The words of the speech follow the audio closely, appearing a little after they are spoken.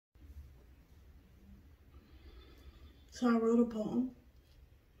So I wrote a poem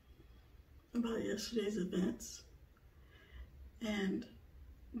about yesterday's events, and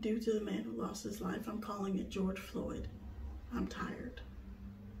due to the man who lost his life, I'm calling it George Floyd. I'm tired.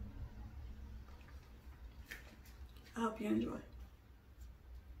 I hope you enjoy.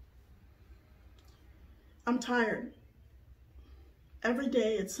 I'm tired. Every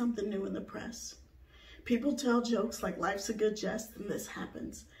day it's something new in the press. People tell jokes like life's a good jest and this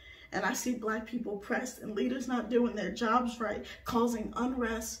happens. And I see Black people pressed and leaders not doing their jobs right, causing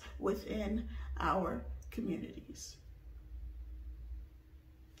unrest within our communities.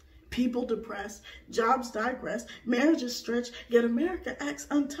 People depressed, jobs digress, marriages stretched, yet America acts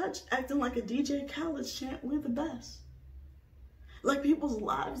untouched, acting like a DJ Khaled chant, "We're the best." Like people's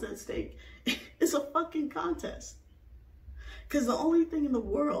lives at stake. It's a fucking contest. Because the only thing in the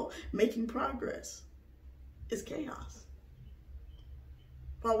world making progress is chaos.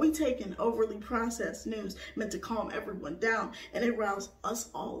 While we take in overly processed news meant to calm everyone down, and it riles us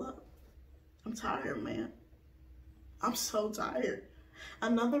all up. I'm tired, man. I'm so tired.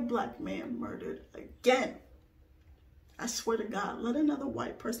 Another Black man murdered again. I swear to God, let another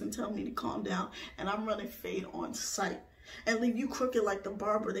white person tell me to calm down and I'm running fade on sight and leave you crooked like the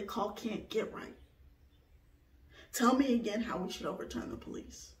barber they call can't get right. Tell me again how we should overturn the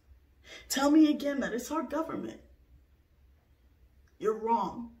police. Tell me again that it's our government. You're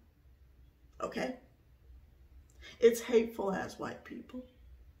wrong, okay? It's hateful as white people,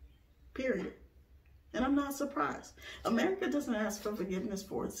 period. And I'm not surprised. America doesn't ask for forgiveness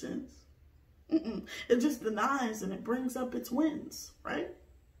for its sins. It just denies and it brings up its wins, right?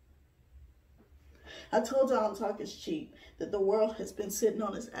 I told y'all talk is cheap, that the world has been sitting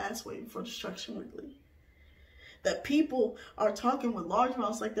on its ass waiting for destruction weekly. That people are talking with large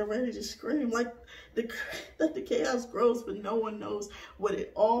mouths like they're ready to scream, like that the chaos grows, but no one knows what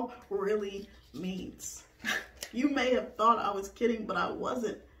it all really means. You may have thought I was kidding, but I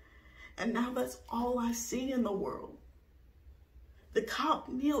wasn't. And now that's all I see in the world. The cop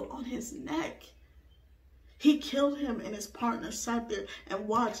kneeled on his neck. He killed him and his partner sat there and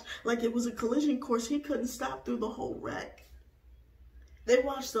watched like it was a collision course he couldn't stop through the whole wreck. They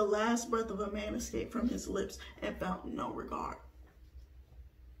watched the last breath of a man escape from his lips and felt no regard.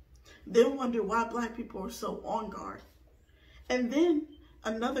 Then wondered why Black people were so on guard. And then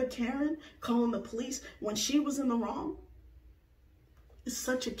another Karen calling the police when she was in the wrong. It's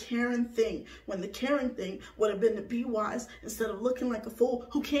such a Karen thing when the Karen thing would have been to be wise instead of looking like a fool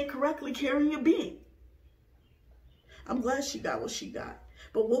who can't correctly carry a being. I'm glad she got what she got.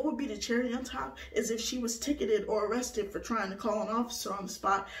 But what would be the cherry on top is if she was ticketed or arrested for trying to call an officer on the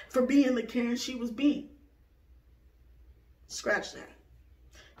spot for being the Karen she was being. Scratch that.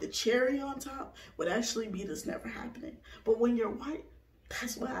 The cherry on top would actually be this never happening. But when you're white,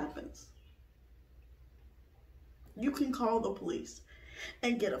 that's what happens. You can call the police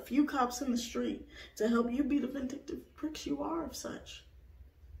and get a few cops in the street to help you be the vindictive pricks you are of such.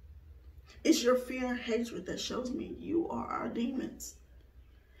 It's your fear and hatred that shows me you are our demons.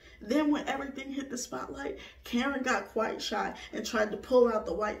 Then when everything hit the spotlight, Karen got quite shy and tried to pull out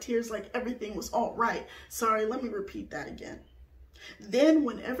the white tears like everything was all right. Sorry, let me repeat that again. Then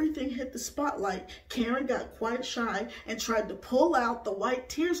when everything hit the spotlight, Karen got quite shy and tried to pull out the white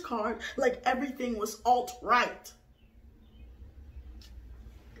tears card like everything was alt-right.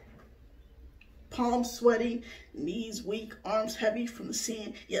 Palms sweaty, knees weak, arms heavy from the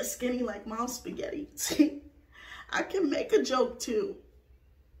seeing, yet skinny like mom's spaghetti. See, I can make a joke too.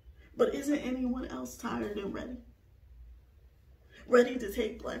 But isn't anyone else tired and ready? Ready to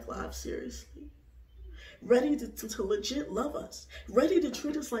take Black lives seriously. Ready to legit love us. Ready to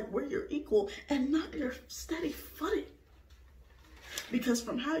treat us like we're your equal and not your steady footing. Because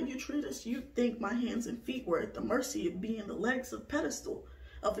from how you treat us, you think my hands and feet were at the mercy of being the legs of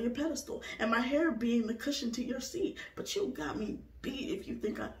your pedestal, and my hair being the cushion to your seat. But you got me beat if you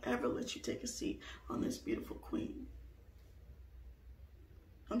think I'd ever let you take a seat on this beautiful queen.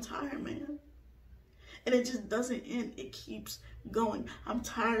 I'm tired, man. And it just doesn't end. It keeps going. I'm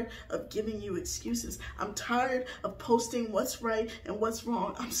tired of giving you excuses. I'm tired of posting what's right and what's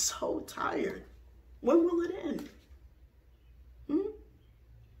wrong. I'm so tired. When will it end?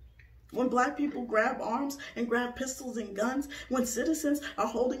 When Black people grab arms and grab pistols and guns, when citizens are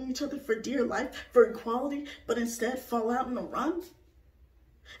holding each other for dear life, for equality, but instead fall out in a run?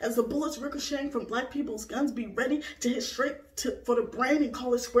 As the bullets ricocheting from Black people's guns be ready to hit straight for the brain and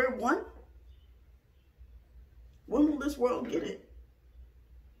call it square one? When will this world get it?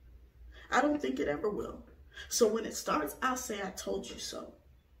 I don't think it ever will. So when it starts, I'll say I told you so.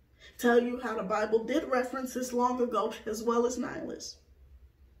 Tell you how the Bible did reference this long ago as well as nihilists.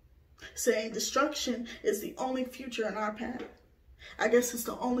 saying destruction is the only future in our path. I guess it's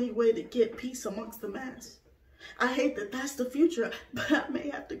the only way to get peace amongst the mass. I hate that that's the future, but I may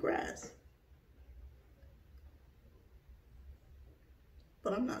have to grasp.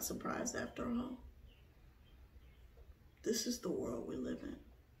 But I'm not surprised after all. This is the world we live in.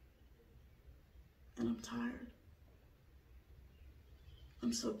 And I'm tired.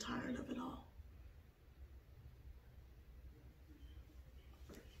 I'm so tired of it all.